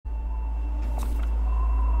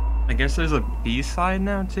I guess there's a B-side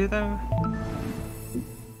now too, though.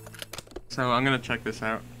 So I'm gonna check this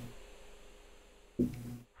out.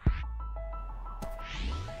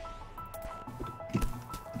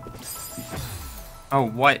 Oh,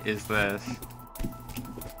 what is this?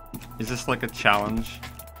 Is this like a challenge?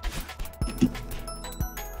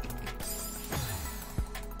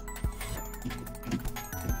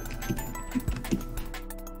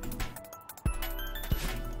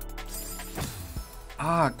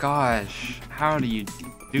 Ah, gosh. How do you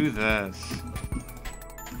do this?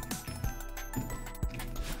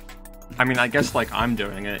 I mean, I guess like I'm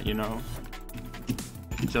doing it, you know?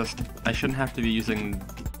 Just, I shouldn't have to be using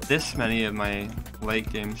this many of my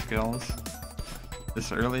late game skills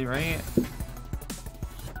this early, right?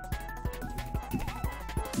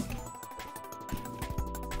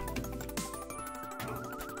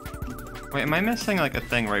 Wait, am I missing like a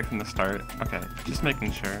thing right from the start? Okay, just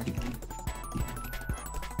making sure.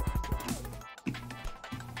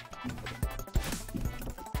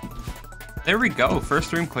 There we go,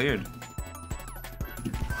 first room cleared.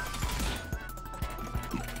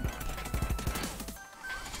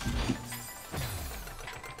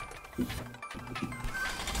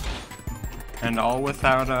 And all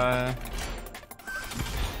without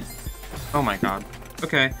oh my god.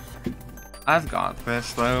 Okay. I've got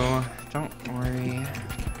this though. Don't worry.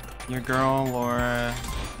 Your girl, Laura.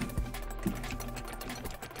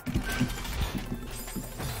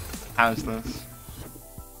 How's this?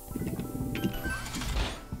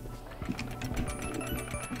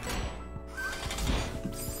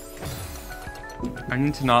 I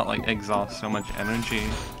need to not like exhaust so much energy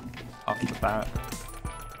off the bat.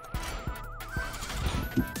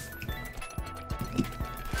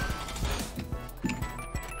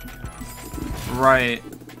 Right.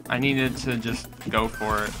 I needed to just go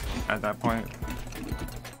for it at that point.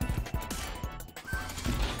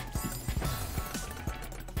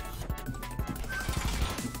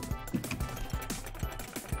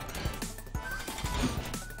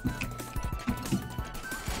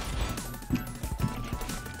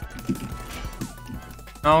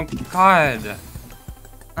 Oh god.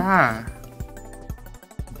 Ah.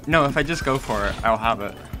 No, if I just go for it, I'll have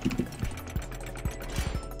it.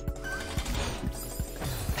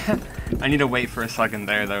 I need to wait for a second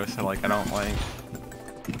there though, so like I don't like...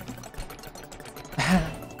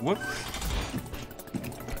 Whoops.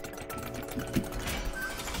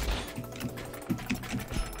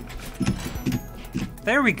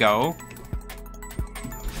 There we go.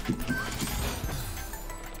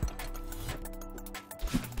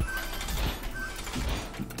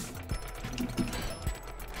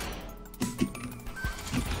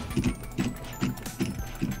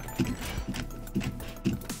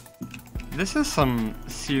 This is some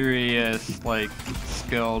serious, like,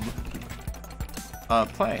 skilled,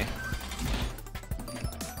 play.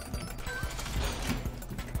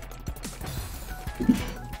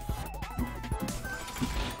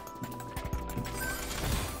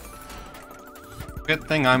 Good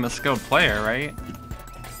thing I'm a skilled player, right?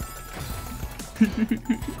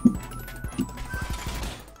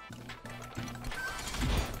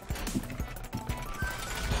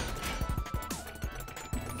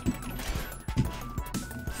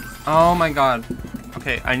 Oh my god.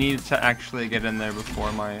 Okay, I need to actually get in there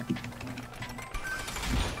before my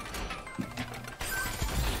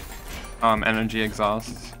energy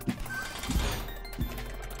exhausts.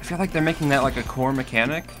 I feel like they're making that like a core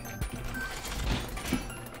mechanic.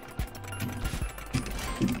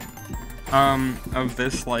 Of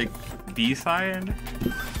this like B-side.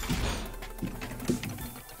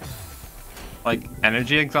 Like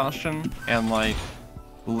energy exhaustion and like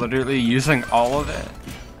literally using all of it.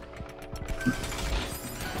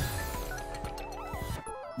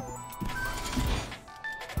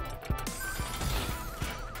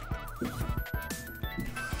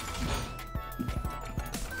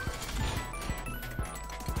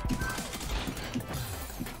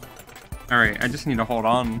 Alright, I just need to hold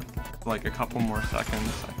on for like a couple more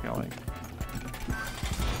seconds, I feel like.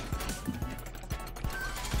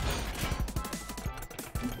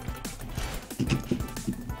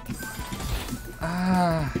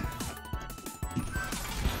 Ah.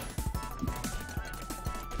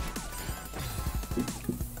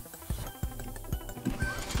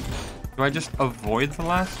 Do I just avoid the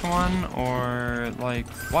last one, or like,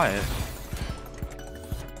 what?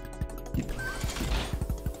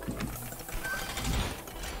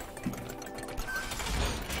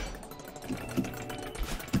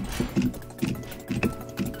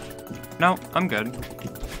 No, I'm good.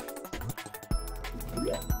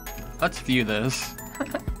 Let's view this.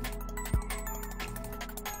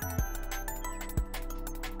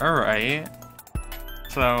 Alright.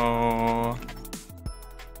 So...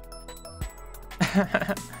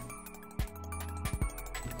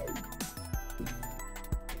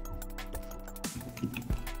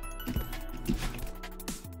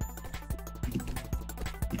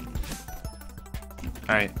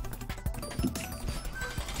 Alright.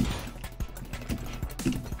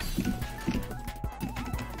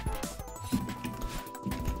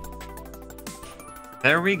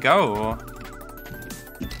 There we go.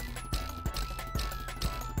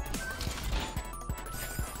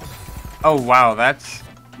 Oh wow, that's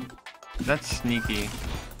sneaky.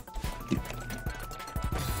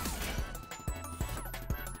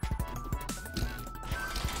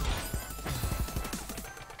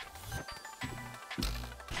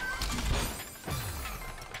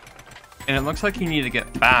 And it looks like you need to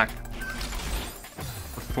get back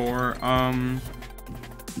before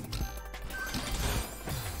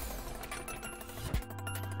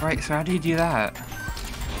Right, so how do you do that?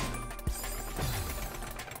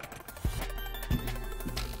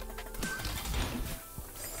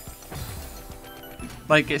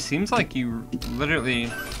 Like, it seems like you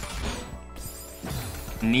literally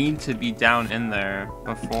need to be down in there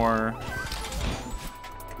before...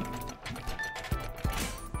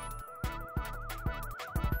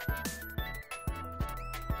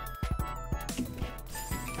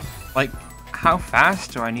 Like, how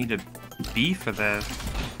fast do I need to be for this?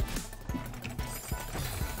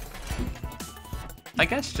 I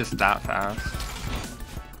guess just that fast.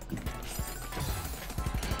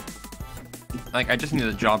 Like, I just need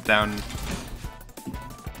to drop down.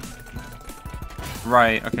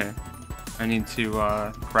 Right, okay. I need to,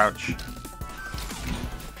 crouch.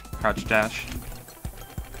 Crouch dash.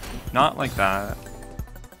 Not like that.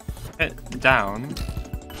 Hit down.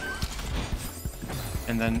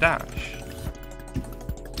 And then dash.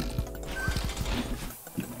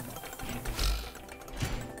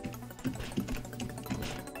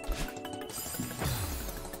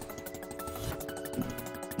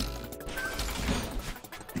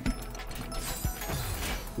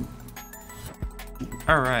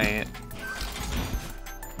 Alright.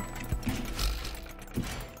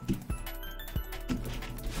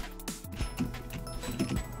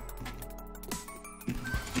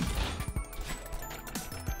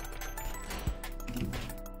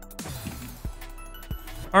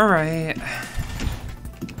 Alright.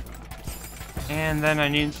 And then I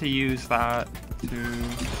need to use that to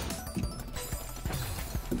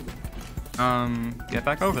get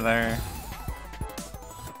back over there.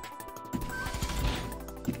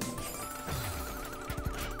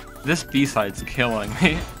 This B-side's killing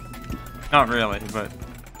me. Not really, but...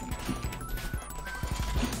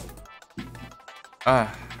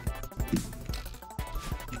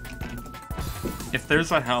 If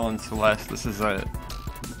there's a hell in Celeste, this is it.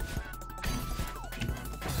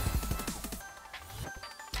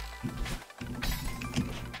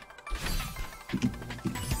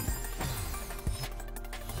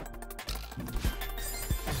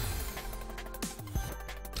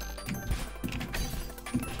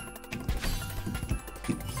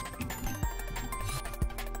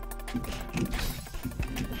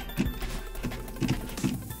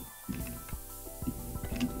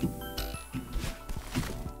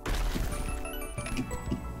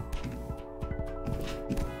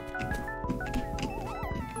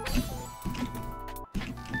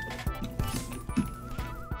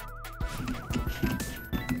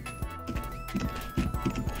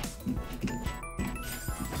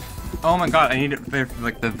 Oh my god, I need it for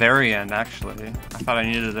like the very end actually. I thought I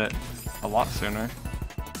needed it a lot sooner.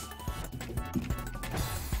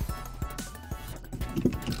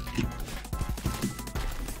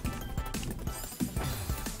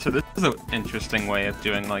 So this is an interesting way of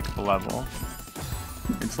doing like the level.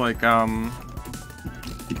 It's like I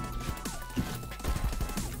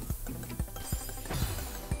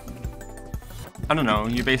don't know,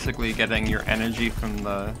 you're basically getting your energy from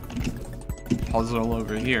the puzzle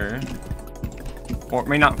over here. Or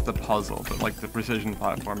maybe not the puzzle, but like the precision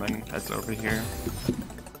platforming that's over here.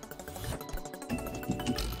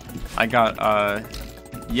 I got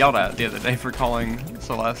yelled at the other day for calling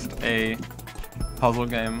Celeste a puzzle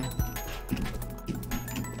game.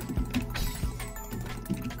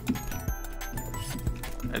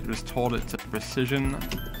 I was told it's a precision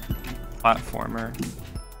platformer.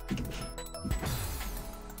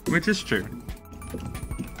 Which is true.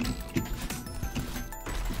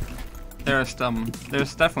 There's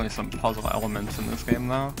definitely some puzzle elements in this game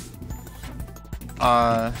though.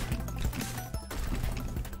 I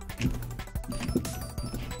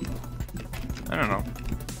don't know.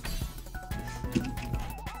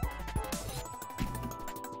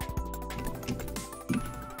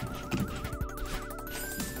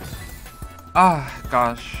 Ah,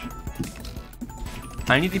 gosh.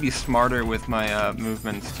 I need to be smarter with my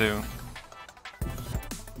movements too.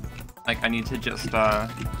 Like, I need to just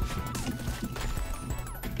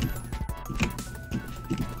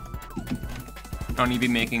don't need to be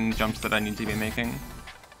making jumps that I need to be making.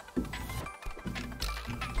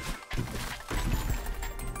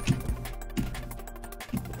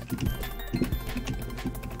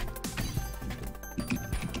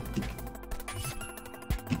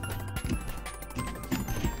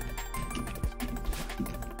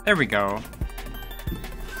 There we go.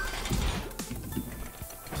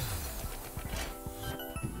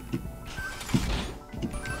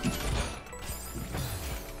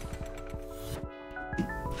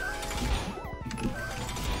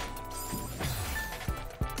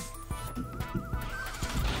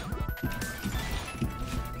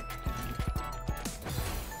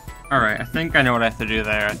 Alright, I think I know what I have to do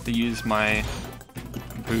there. I have to use my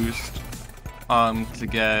boost to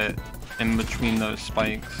get in between those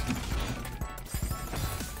spikes.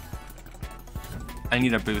 I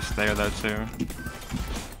need a boost there though too.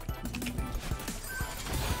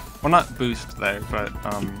 Well, not boost there, but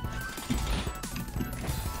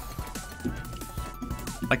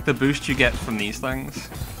like the boost you get from these things.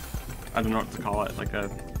 I don't know what to call it, like a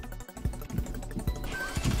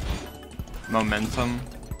momentum.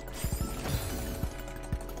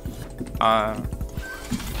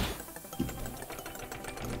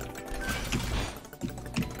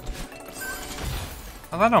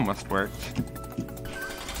 Oh, that almost worked.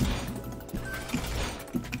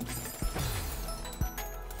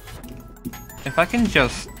 If I can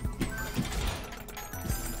just...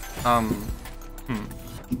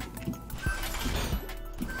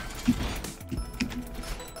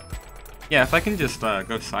 Yeah, if I can just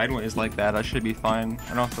go sideways like that, I should be fine.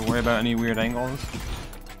 I don't have to worry about any weird angles.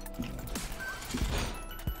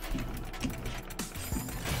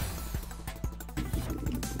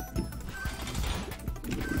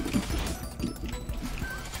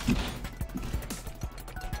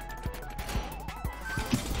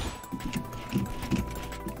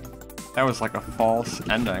 That was like a false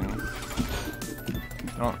ending.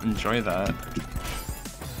 I don't enjoy that.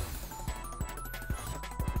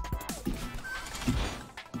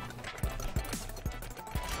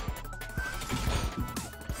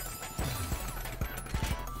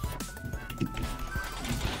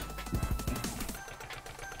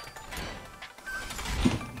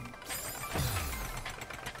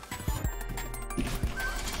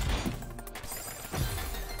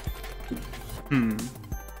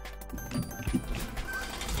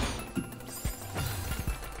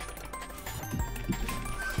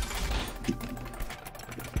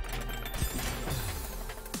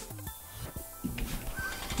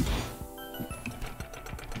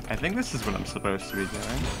 I think this is what I'm supposed to be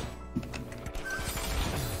doing.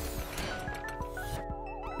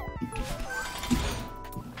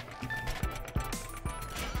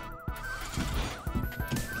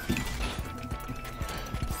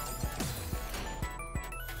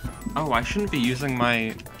 Oh, I shouldn't be using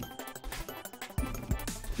my...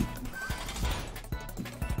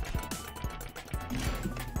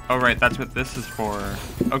 Oh right, that's what this is for.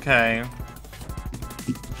 Okay.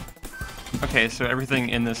 Okay, so everything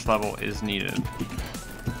in this level is needed.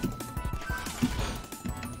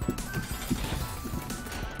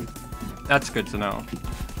 That's good to know.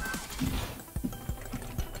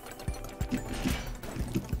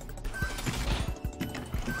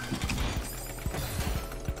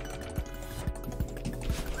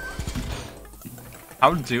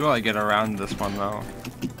 How do I get around this one though?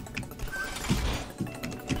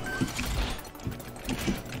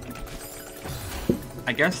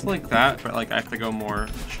 I guess like that, but like I have to go more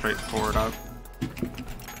straightforward up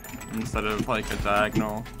instead of like a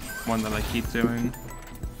diagonal one that I keep doing.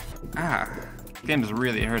 Ah, this game is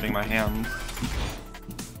really hurting my hand.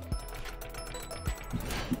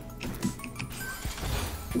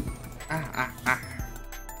 Ah.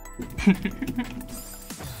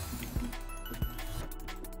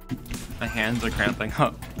 My hands are cramping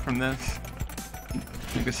up from this.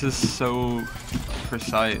 Like, this is so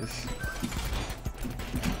precise.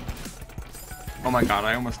 Oh my god,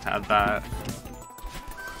 I almost had that.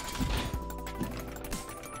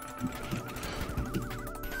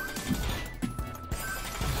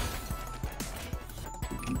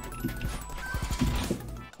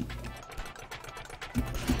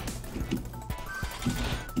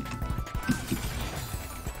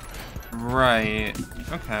 Right,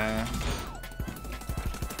 okay.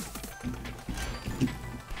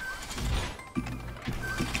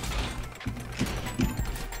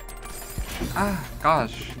 Ah,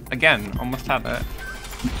 gosh. Again, almost had it.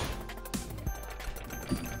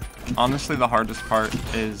 Honestly, the hardest part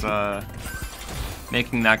is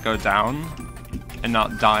making that go down and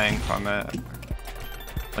not dying from it,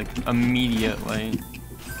 like, immediately.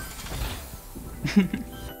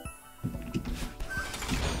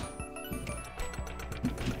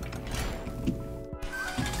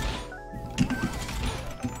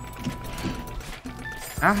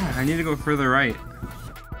 Ah, I need to go further right.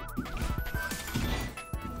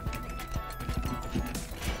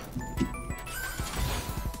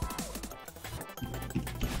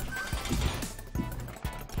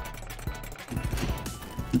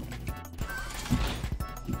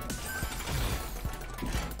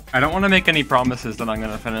 I don't want to make any promises that I'm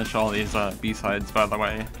going to finish all these B-sides, by the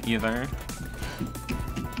way, either.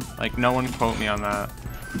 Like, no one quote me on that.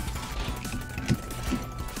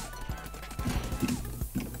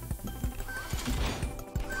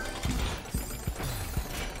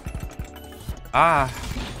 Ah.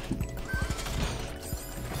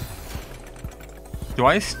 Do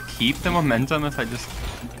I keep the momentum if I just...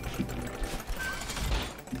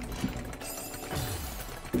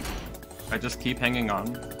 I just keep hanging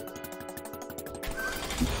on?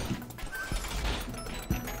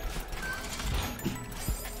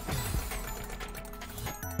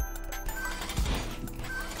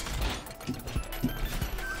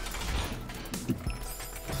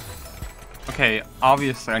 Okay,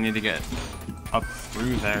 obviously I need to get up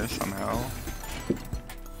through there somehow.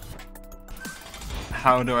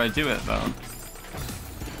 How do I do it, though?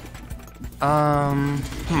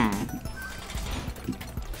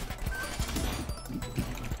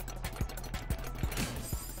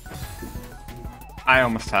 I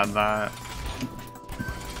almost had that.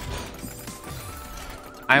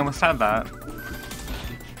 I almost had that.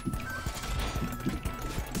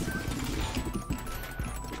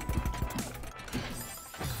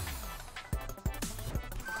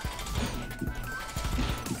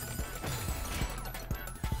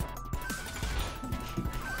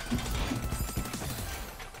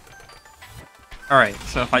 Alright,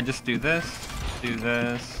 so if I just do this.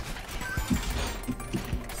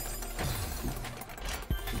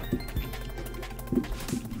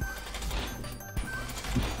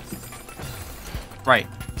 Right,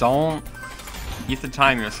 don't... You have to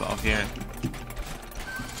time yourself here.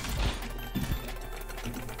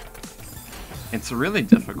 It's really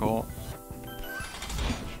difficult.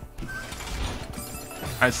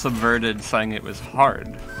 I subverted saying it was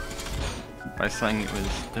hard by saying it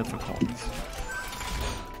was difficult.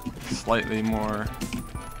 Slightly more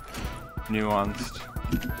nuanced.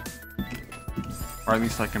 Or at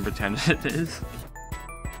least I can pretend it is.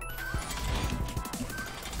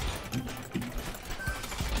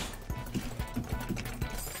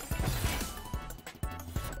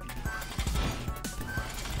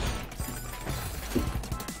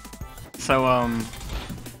 So,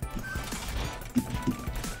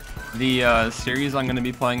 the series I'm going to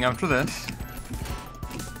be playing after this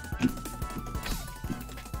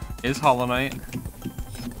is Hollow Knight.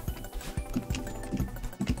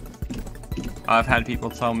 I've had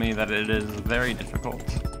people tell me that it is very difficult.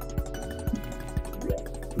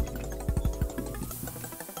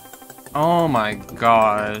 Oh my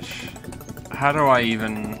gosh. How do I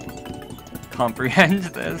even comprehend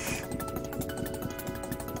this?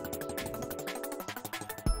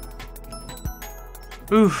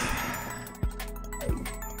 Oof.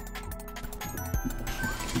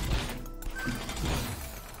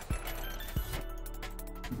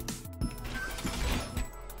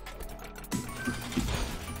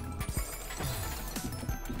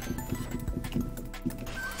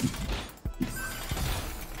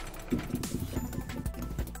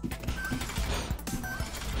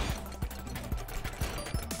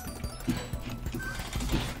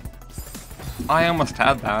 I almost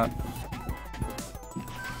had that.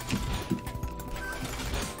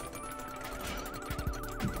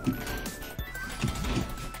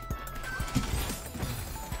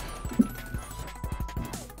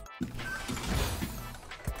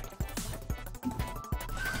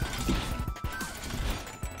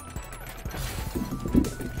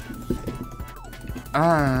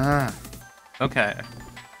 Okay.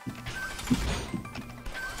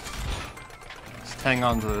 Just hang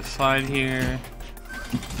on to the side here.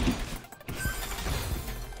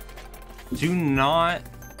 Do not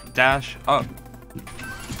dash up.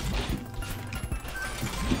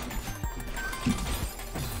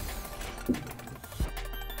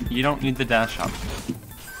 You don't need the dash up.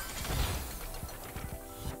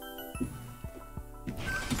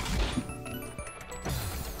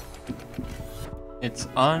 It's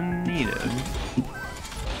unneeded.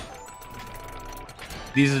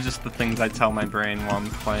 These are just the things I tell my brain while I'm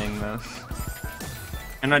playing this.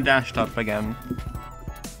 And I dashed up again.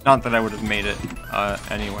 Not that I would have made it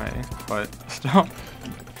anyway, but still.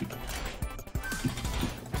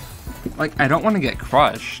 Like, I don't want to get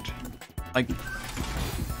crushed. Like,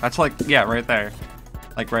 that's like, yeah, right there.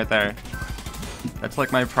 Like, right there. That's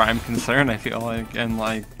like my prime concern, I feel like, and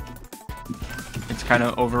like, it's kind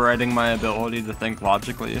of overriding my ability to think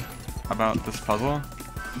logically about this puzzle.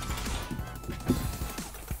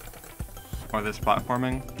 Or this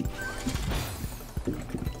platforming.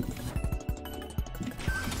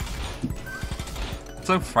 It's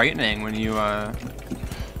so frightening when you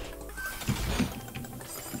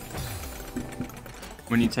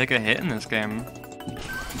take a hit in this game.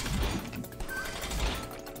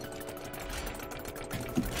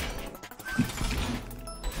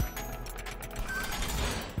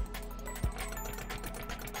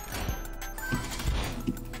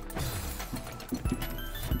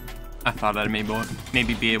 I thought I'd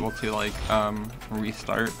maybe be able to like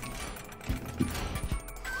restart.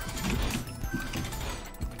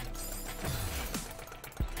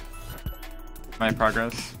 My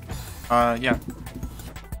progress. Yeah.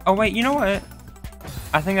 Oh wait, you know what?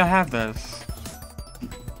 I think I have this.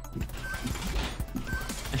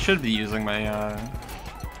 I should be using my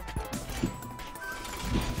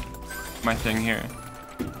my thing here,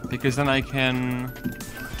 because then I can.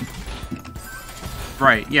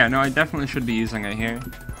 Right, yeah, no, I definitely should be using it here.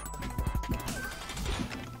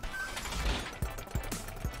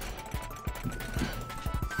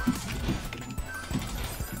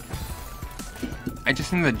 I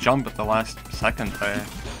just need to jump at the last second there.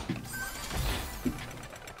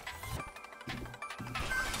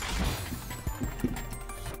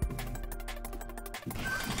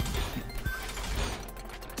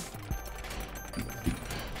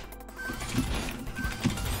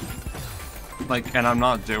 Like, and I'm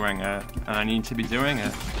not doing it, and I need to be doing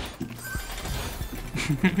it.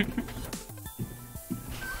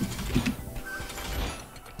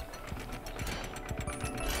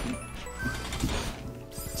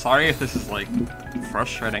 Sorry if this is, like,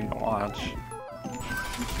 frustrating to watch.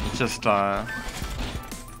 It's just, a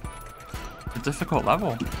difficult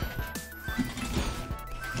level.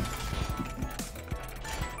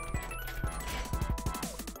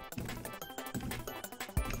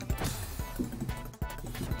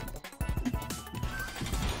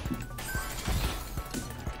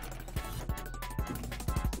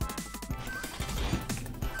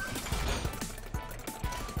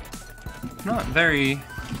 Not very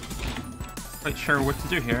quite sure what to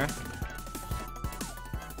do here.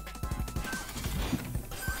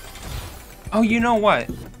 Oh, you know what?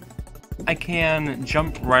 I can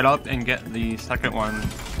jump right up and get the second one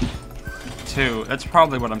too. That's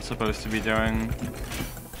probably what I'm supposed to be doing.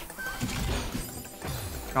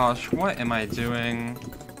 Gosh, what am I doing?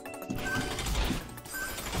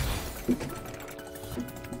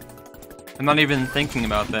 I'm not even thinking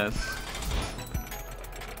about this.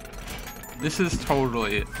 This is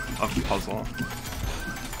totally a puzzle.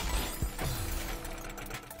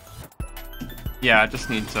 Yeah, I just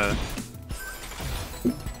need to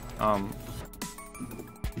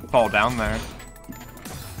fall down there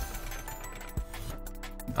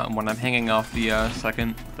when I'm hanging off the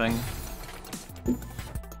second thing,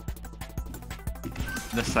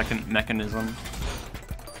 the second mechanism.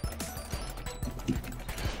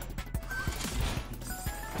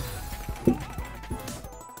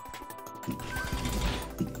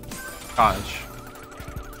 Gosh.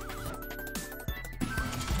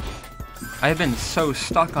 I've been so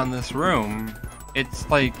stuck on this room. It's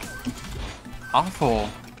like awful.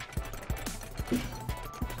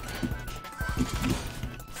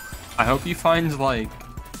 I hope you find like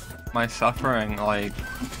my suffering like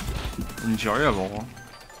enjoyable.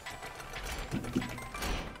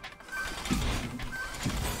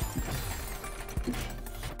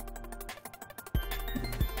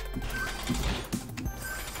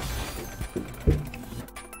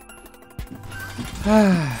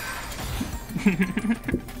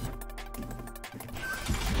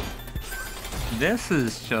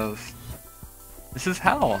 This is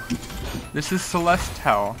hell. This is Celeste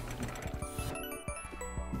hell.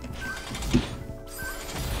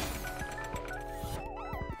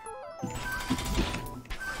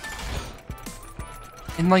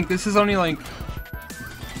 And like, this is only like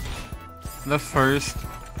the first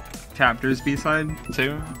chapter's B-side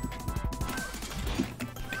too.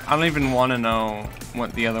 I don't even want to know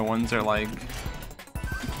what the other ones are like.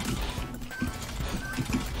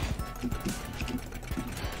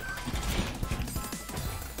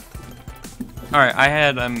 Alright, I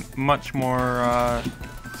had a much more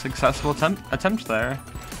successful attempt there.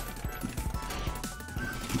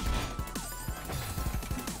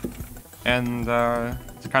 and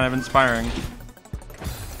it's kind of inspiring.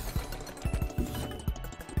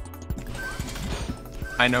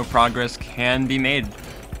 I know progress can be made.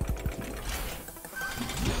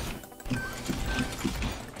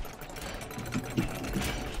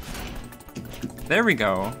 There we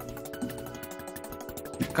go.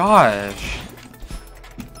 Gosh.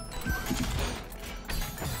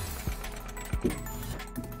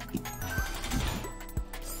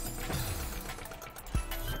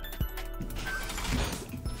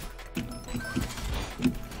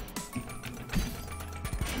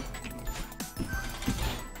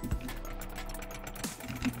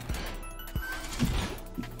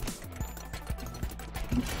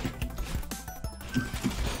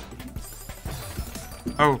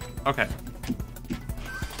 Oh, okay.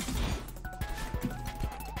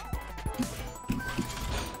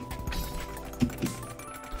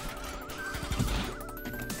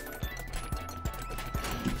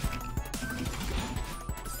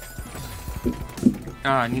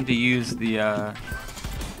 I need to use the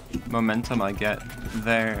momentum I get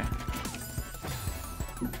there.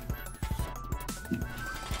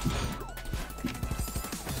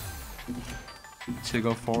 To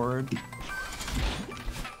go forward.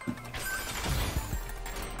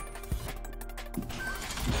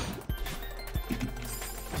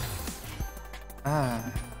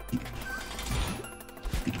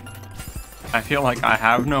 I feel like I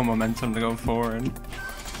have no momentum to go forward.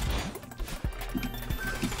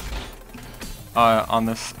 On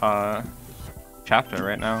this, chapter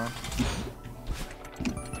right now.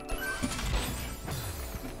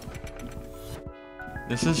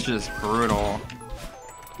 This is just brutal.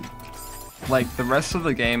 Like, the rest of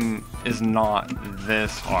the game is not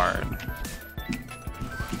this hard.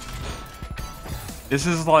 This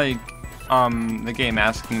is like, the game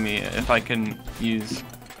asking me if I can use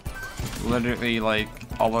literally, like,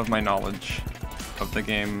 all of my knowledge of the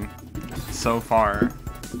game so far.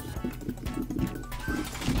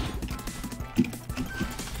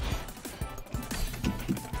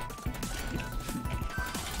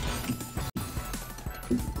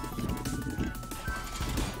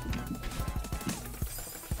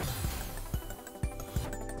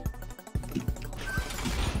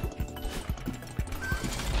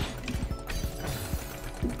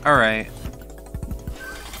 Alright.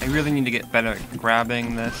 I really need to get better at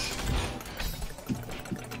grabbing this.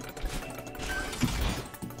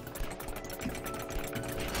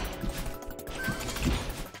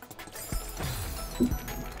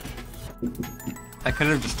 I could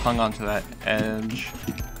have just hung onto that edge.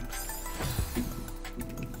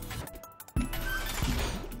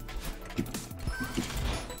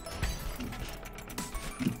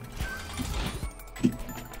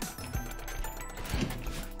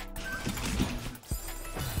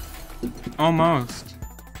 Almost.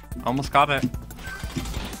 Almost got it.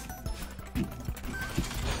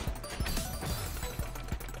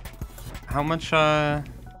 How much, don't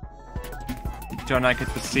I get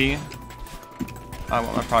to see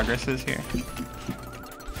what my progress is here?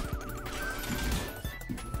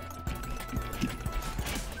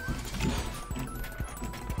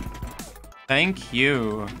 Thank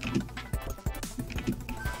you.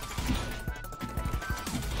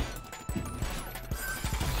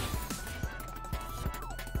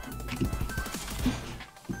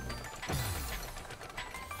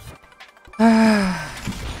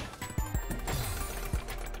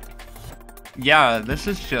 Yeah, this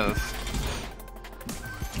is just...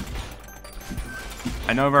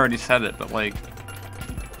 I know I've already said it, but like,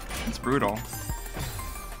 it's brutal.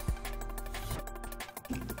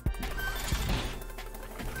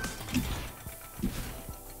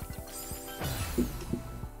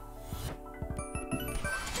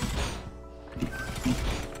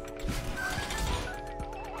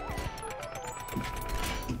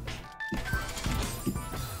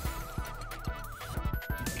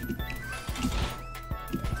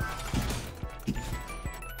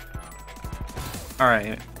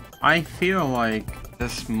 Alright, I feel like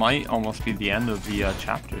this might almost be the end of the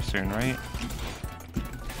chapter soon, right?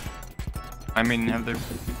 I mean, have there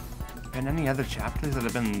been any other chapters that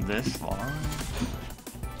have been this long?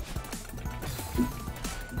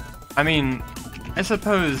 I mean, I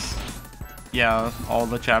suppose, yeah, all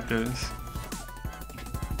the chapters.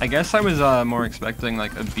 I guess I was more expecting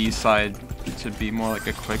like a B-side to be more like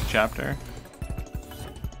a quick chapter.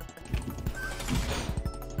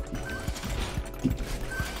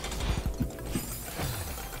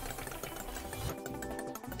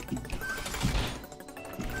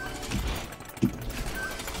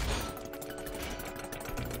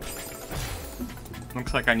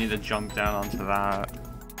 Looks like I need to jump down onto that.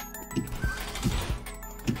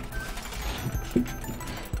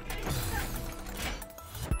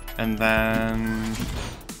 And then...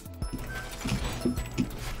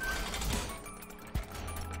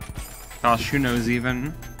 gosh, who knows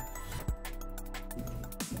even?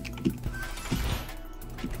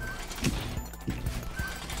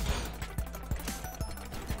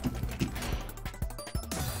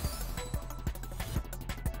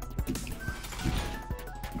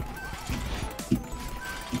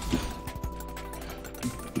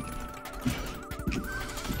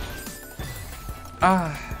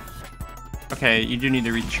 Okay, you do need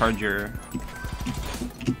to recharge your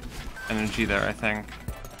energy there, I think.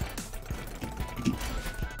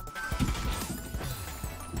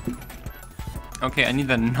 Okay, I need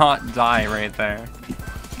to not die right there.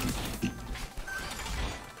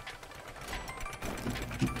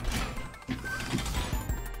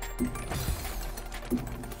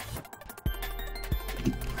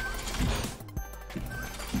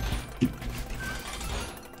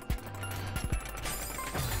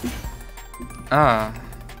 Ah.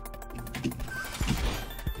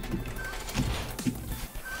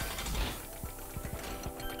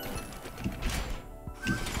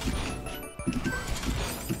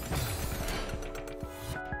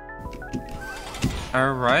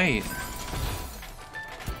 All right.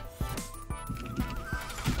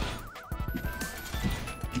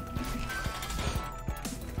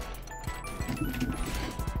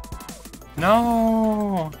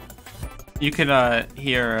 No. You could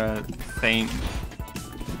hear a faint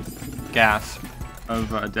gasp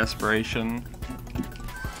of desperation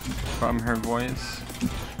from her voice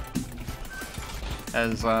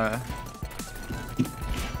as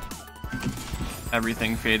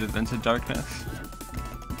everything faded into darkness.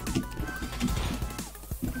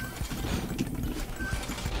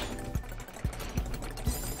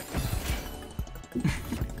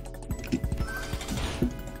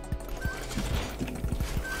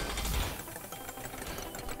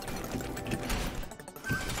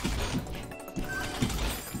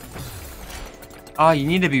 Oh, you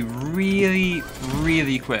need to be really,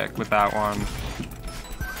 really quick with that one.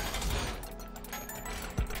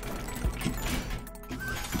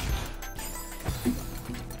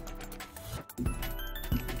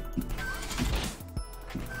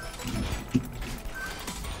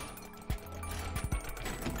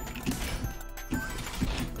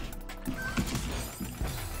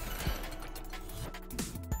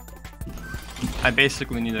 I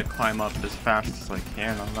basically need to climb up as fast as I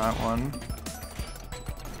can on that one.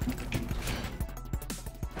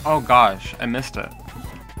 Oh gosh, I missed it.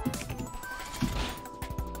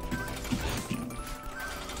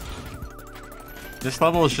 This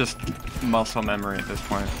level is just muscle memory at this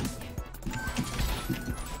point.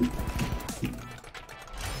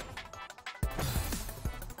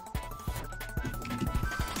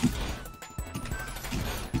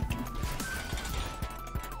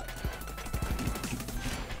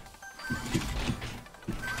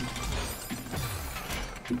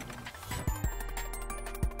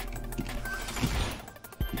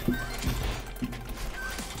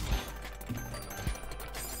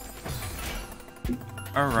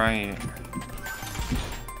 All right.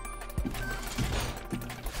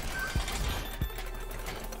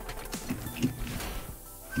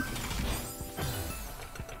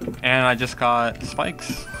 And I just got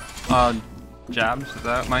spikes, jabs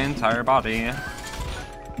throughout my entire body.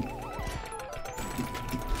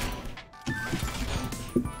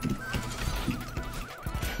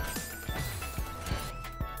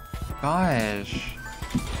 Gosh.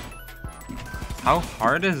 How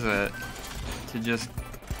hard is it to just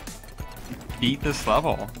beat this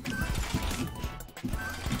level?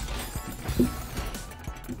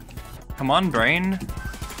 Come on, brain.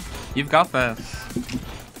 You've got this.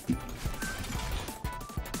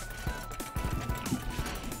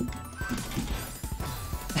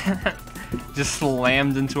 Just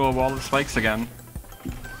slammed into a wall of spikes again.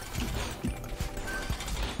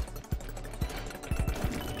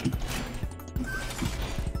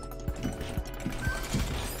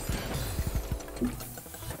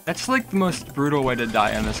 That's like the most brutal way to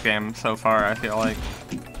die in this game so far, I feel like.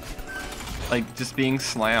 Like, just being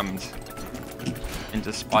slammed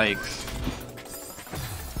into spikes.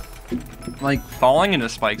 Like, falling into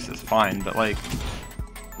spikes is fine, but like,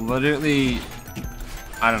 literally,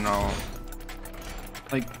 I don't know.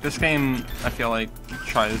 Like, this game, I feel like,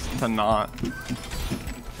 tries to not...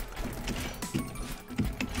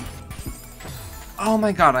 Oh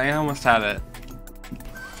my god, I almost had it.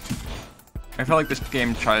 I feel like this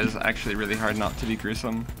game tries actually really hard not to be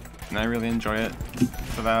gruesome, and I really enjoy it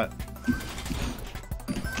for that.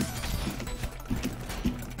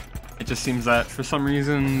 It just seems that for some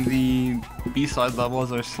reason the B-side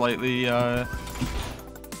levels are slightly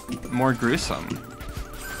more gruesome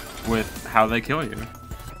with how they kill you.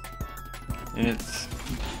 And it's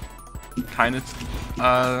kind of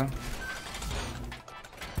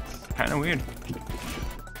weird.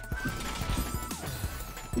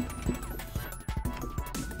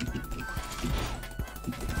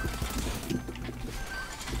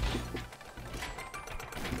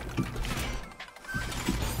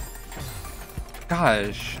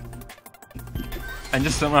 Gosh, I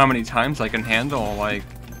just don't know how many times I can handle, like,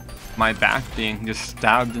 my back being just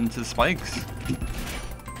stabbed into spikes.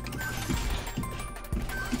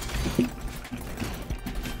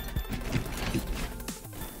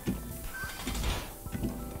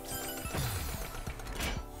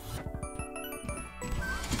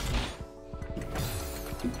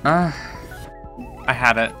 I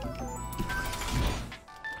had it.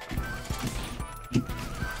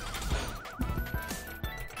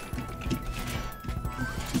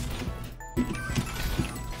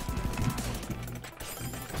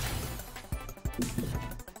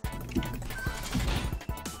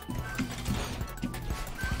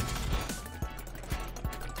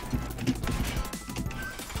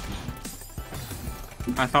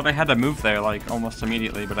 I thought I had to move there, like, almost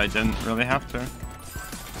immediately, but I didn't really have to.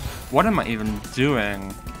 What am I even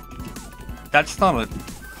doing? That's not a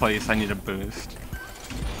place I need a boost.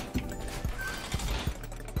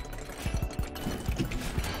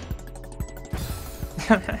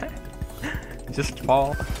 Just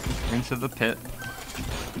fall into the pit.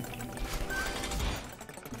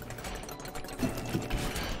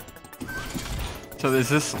 So is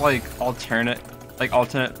this like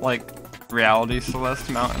alternate like reality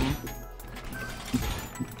Celeste Mountain?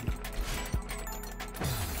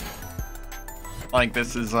 Like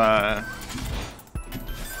this is what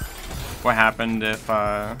happened if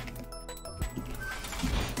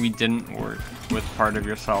we didn't work with part of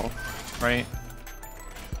yourself, right?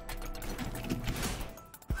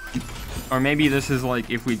 Or maybe this is like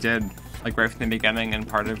if we did, like right from the beginning and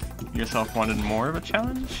part of yourself wanted more of a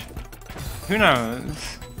challenge? Who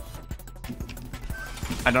knows?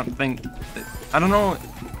 I don't know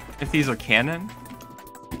if these are canon,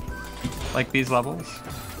 like these levels.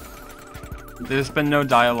 There's been no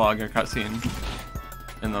dialogue or cutscene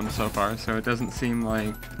in them so far, so it doesn't seem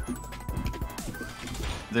like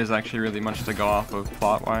there's actually really much to go off of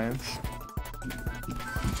plot-wise.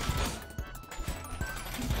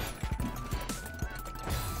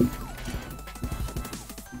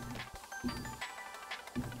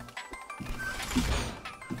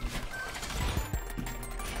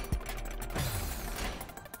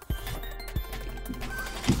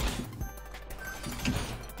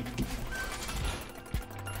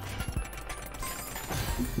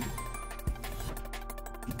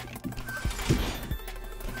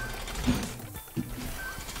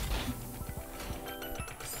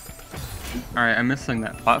 Alright, I'm missing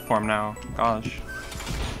that platform now. Gosh.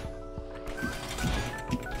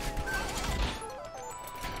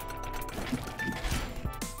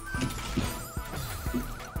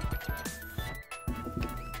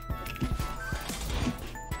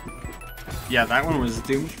 Yeah, that one was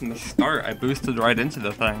doomed from the start. I boosted right into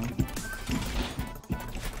the thing.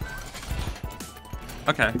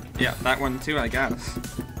 Okay, yeah, that one too, I guess.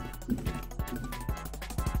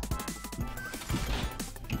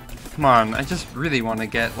 Come on, I just really want to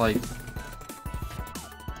get, like,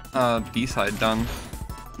 B-side done.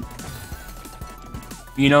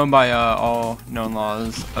 You know, by all known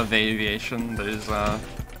laws of aviation, there's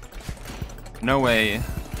no way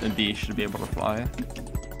a bee should be able to fly.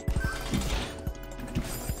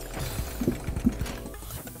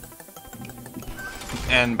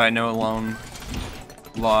 And by no known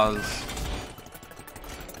laws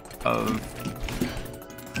of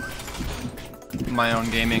my own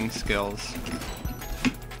gaming skills,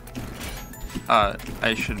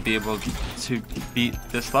 I should be able to beat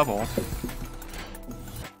this level.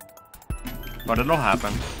 But it'll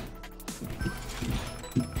happen.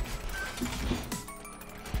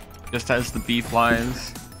 Just as the bee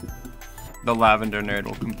flies, the LavenderNerd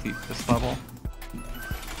will complete this level.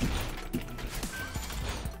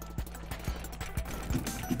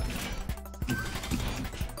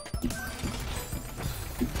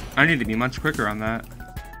 I need to be much quicker on that.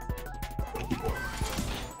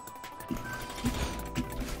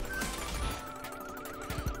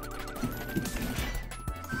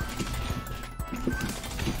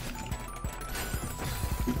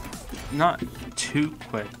 Not too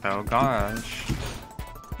quick though, gosh.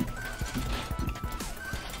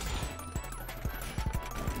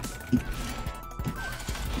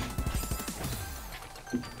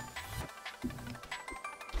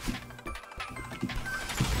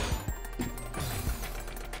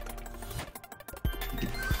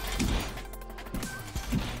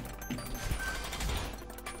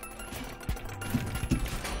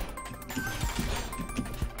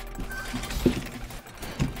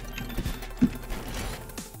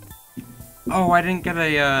 Oh, I didn't get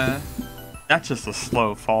a, that's just a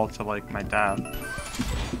slow fall to, like, my dad.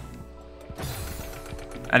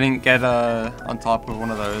 I didn't get, on top of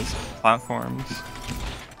one of those platforms.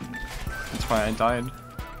 That's why I died.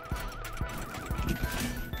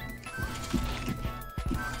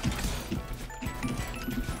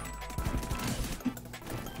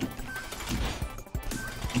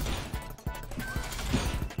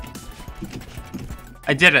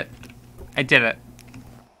 I did it! I did it!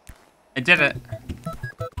 I did it!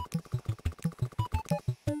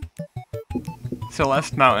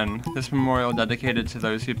 Celeste Mountain, this memorial dedicated to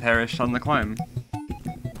those who perished on the climb.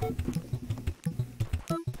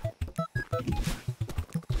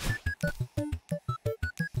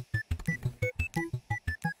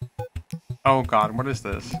 Oh god, what is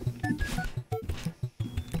this?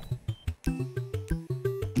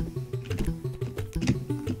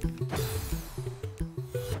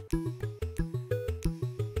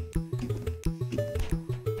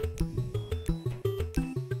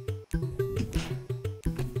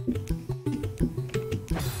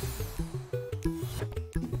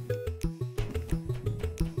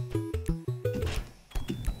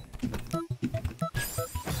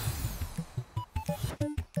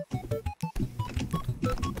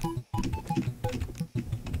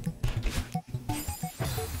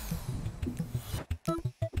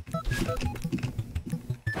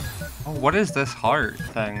 Oh, what is this heart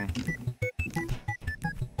thing?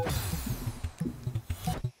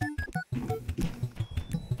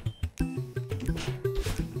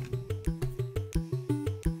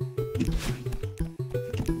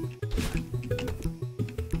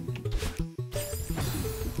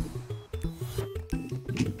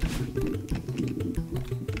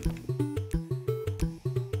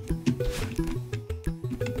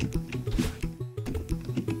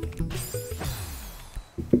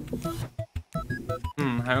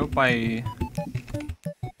 I hope I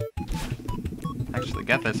actually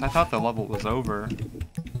get this. I thought the level was over.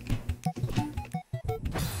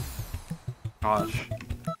 Gosh.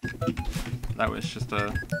 That was just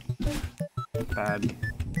a bad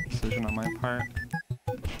decision on my part.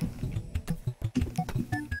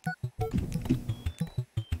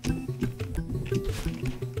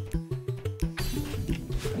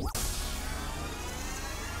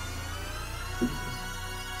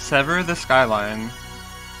 Sever the skyline.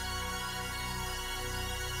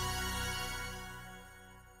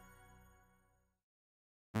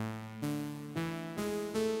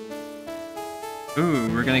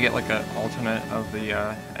 Ooh, we're gonna get like an alternate of the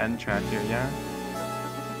end track here, yeah?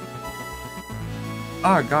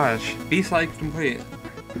 Oh gosh, B-side complete.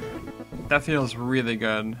 That feels really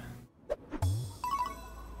good.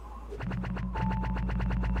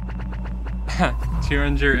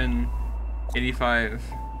 $285.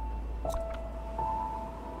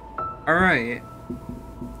 Alright.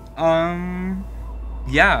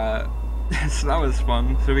 Yeah. So that was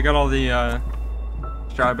fun. So we got all the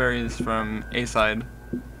strawberries from A-side.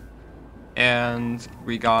 And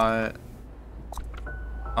we got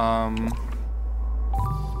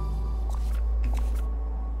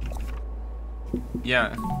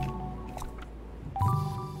yeah.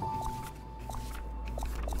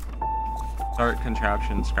 Start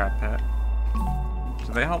contraption scrap pit.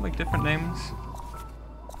 Do they all have like different names?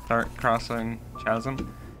 Start crossing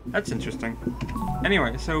chasm. That's interesting.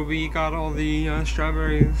 Anyway, so we got all the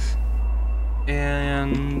strawberries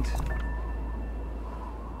and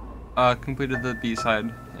completed the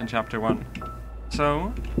B-side in chapter 1.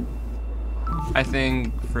 So I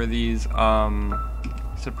think for these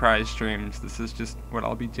surprise streams, this is just what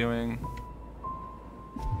I'll be doing.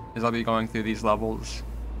 Is I'll be going through these levels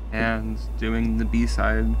and doing the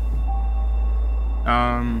B-side.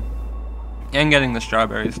 And getting the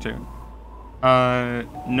strawberries too.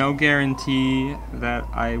 No guarantee that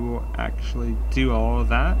I will actually do all of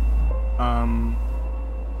that.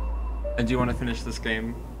 I do want to finish this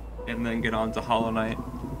game and then get on to Hollow Knight,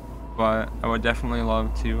 but I would definitely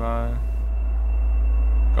love to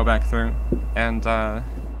go back through and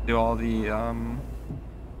do all the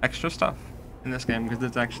extra stuff in this game because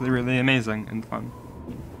it's actually really amazing and fun.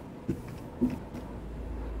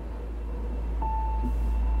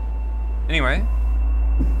 Anyway,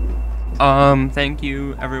 thank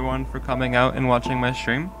you everyone for coming out and watching my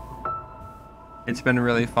stream. It's been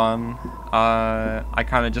really fun. I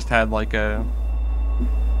kind of just had like I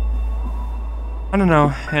don't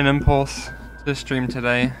know, an impulse to stream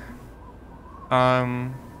today.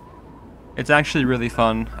 It's actually really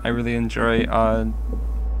fun. I really enjoy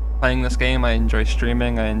playing this game. I enjoy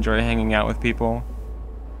streaming. I enjoy hanging out with people.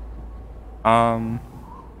 And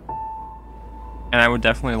I would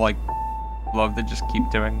definitely like love to just keep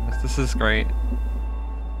doing this. This is great.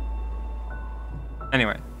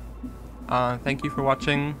 Anyway, thank you for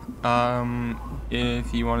watching.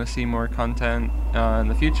 If you want to see more content in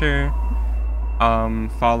the future,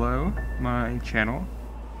 follow my channel.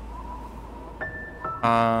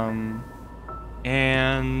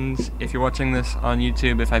 And if you're watching this on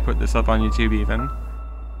YouTube, if I put this up on YouTube even,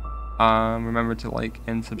 remember to like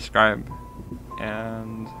and subscribe,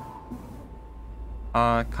 and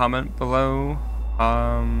comment below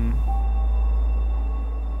on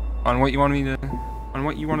what you want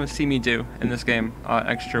to see me do in this game,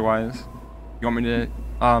 extra wise. You want me to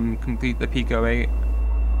complete the Pico 8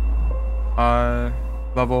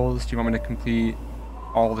 levels? Do you want me to complete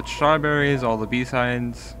all the strawberries, all the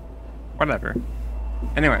B-sides, whatever.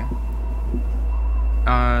 Anyway,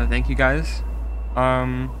 thank you guys.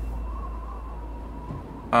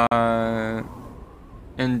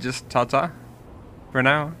 And just ta-ta for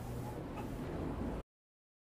now.